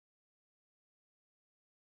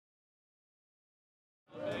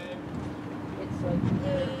Like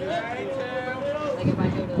if I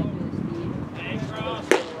go to like do the speed. Hey, Kross.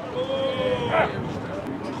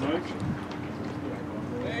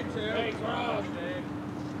 Hey, Kross.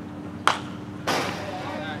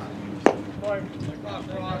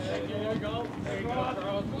 Kross. There you go. There you go,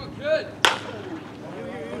 Kross. Good.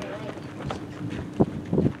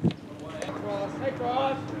 Hey,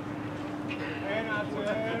 Kross. And on two.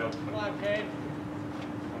 Come on, Kate.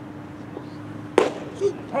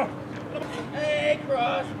 Hey,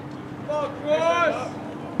 Kross. Come on, Kross.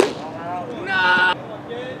 No! Come on,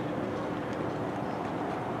 kid.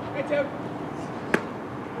 Hey, Tim.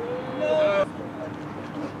 No!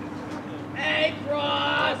 Hey,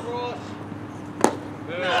 Kross.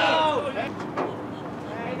 No! Hey,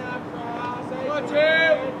 not Kross. Hey, come on,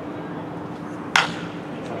 Tim.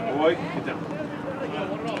 Boy, get down.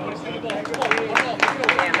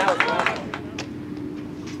 Damn, that was fun.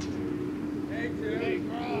 Hey, Tim. Hey,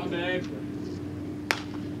 Kross. Dave.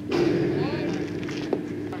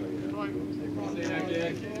 Say that,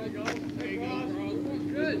 kid. There you go. There you go,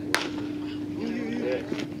 Kross. Good.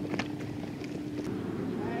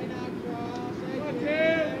 Hey, not Kross. Hey, come on,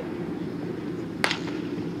 Tim.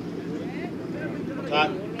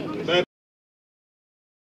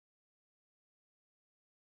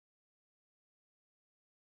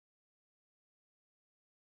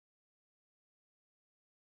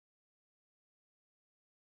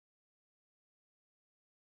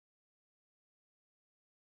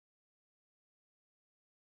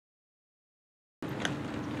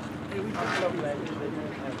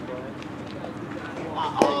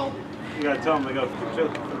 You gotta tell them they gotta keep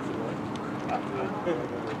joking.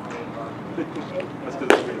 Let's do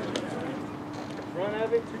this. Front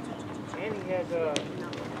of it, and he has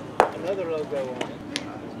another logo on it.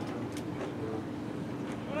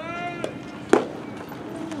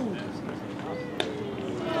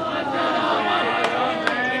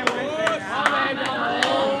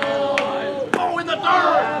 Oh, in the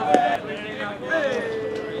third!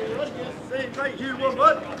 Hey, let's get the same right here, one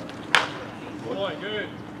bud. Boy, good.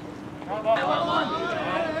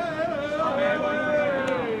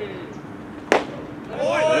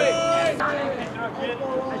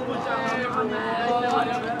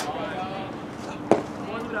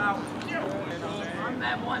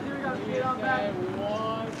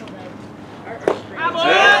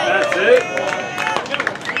 That's it.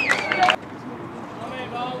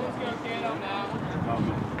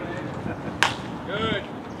 Good.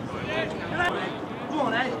 Come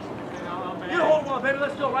on, Eddie. Get a hold on, baby.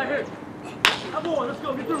 Let's go right here. Come on, let's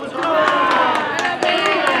go. Get through. Let's go.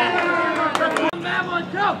 That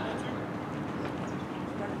one, go.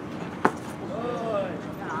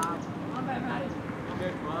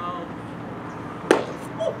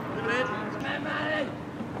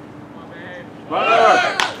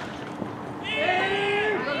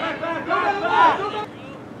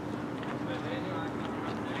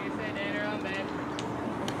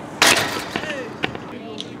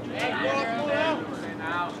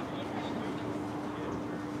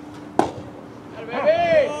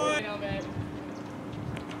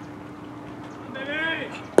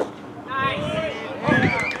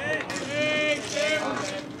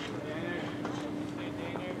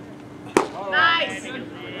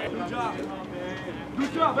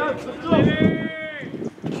 Good job, man. Let's go.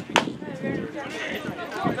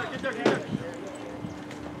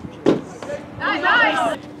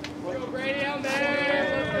 Nice! Go Brady on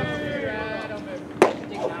there. Let's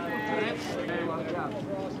go.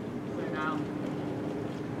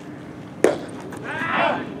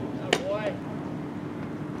 Boy.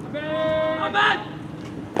 I'm back!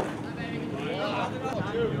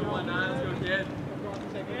 Let's go, kid.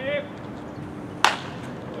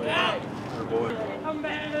 Good boy. I'm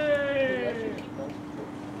back!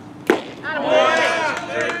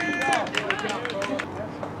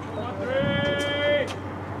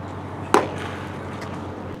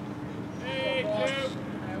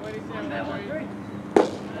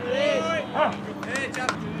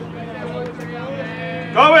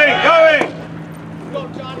 Going! Got it.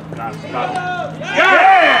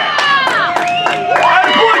 Yeah!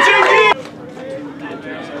 I'm punching you!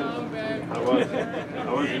 I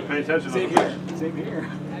wasn't paying attention. Same here.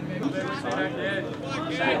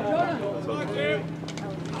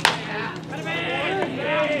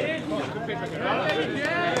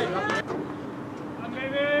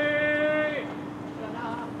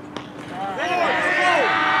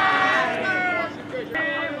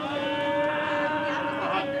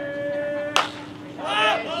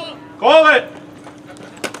 Call it!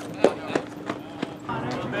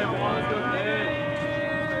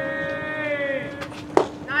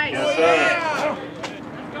 Nice! Yes, sir.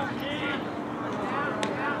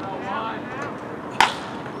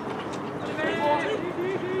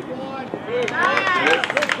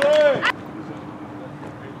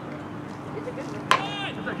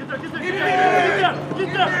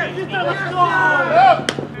 let's go!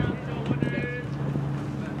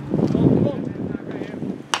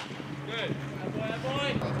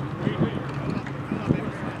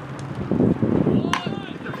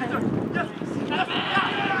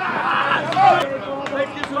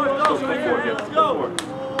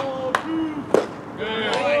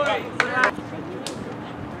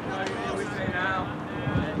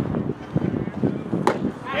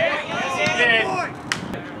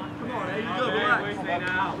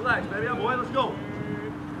 Relax, baby. Boy, let's go.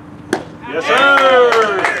 Yes, sir.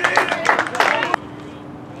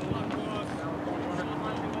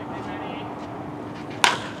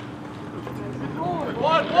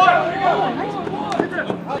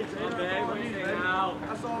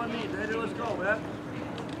 That's all I need, baby. Let's go, man.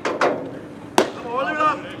 Come on, leave it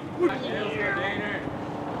up.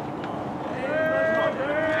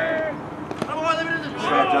 Come on, leave it in the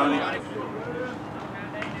Shot, Johnny. Let's go.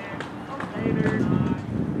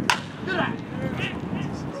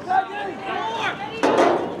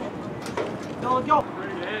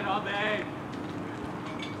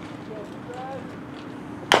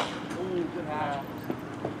 Good half.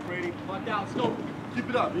 Brady, butt down. Let's go. Keep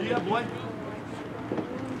it up. Yeah, boy.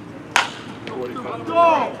 Let's go.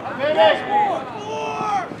 Baby.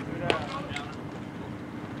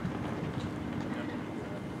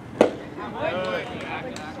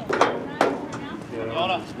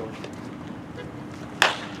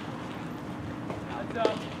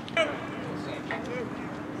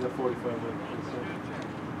 Is that 45 minutes?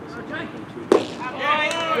 Okay.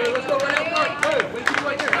 Let's go right up front. Hey, wait till you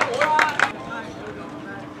right there.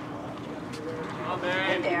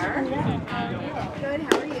 Hey there. Good,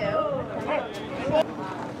 how are you?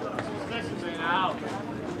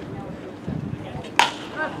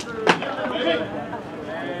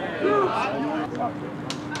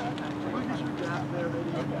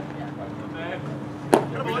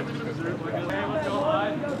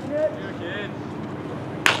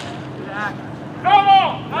 Come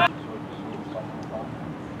on!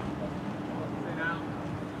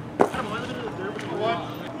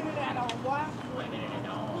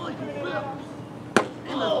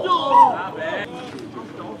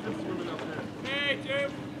 Way up there!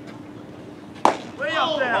 Way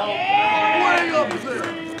up there!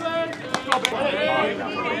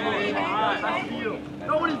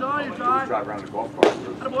 Nobody's on you, Ty. Drive around the golf cart.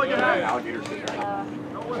 Boy, get out. Alligators in there.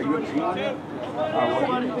 Are you a G?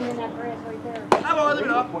 Come on, leave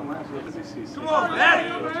it up. Come on, man.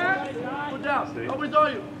 Put down. Nobody's on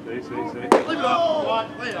you. Stay. Leave it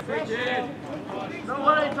up. Lay up.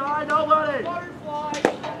 Nobody, Ty. Nobody.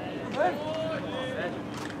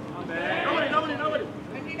 Nobody.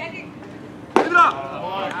 Leave it up.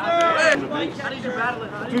 Hey, I need you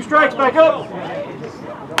battling. 2 strikes, back up.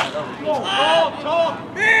 Talk.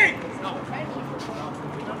 Big.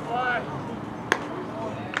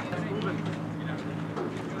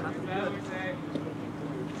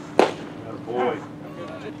 Boy.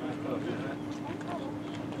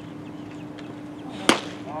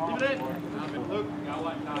 Leave it in.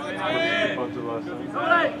 Bunch of us.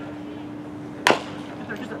 Somebody. Get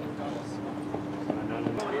there.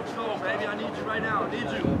 Let's go, baby. I need you right now. I need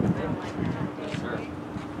you.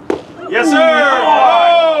 Yes, sir.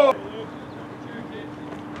 Oh!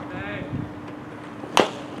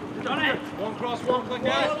 One cross, one click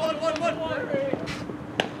out. One.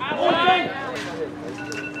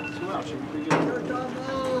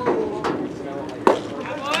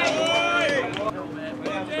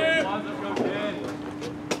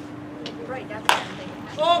 Right, that's what I'm thinking.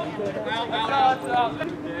 Out.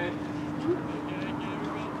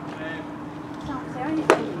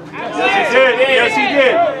 Sarah, Yes, he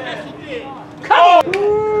did.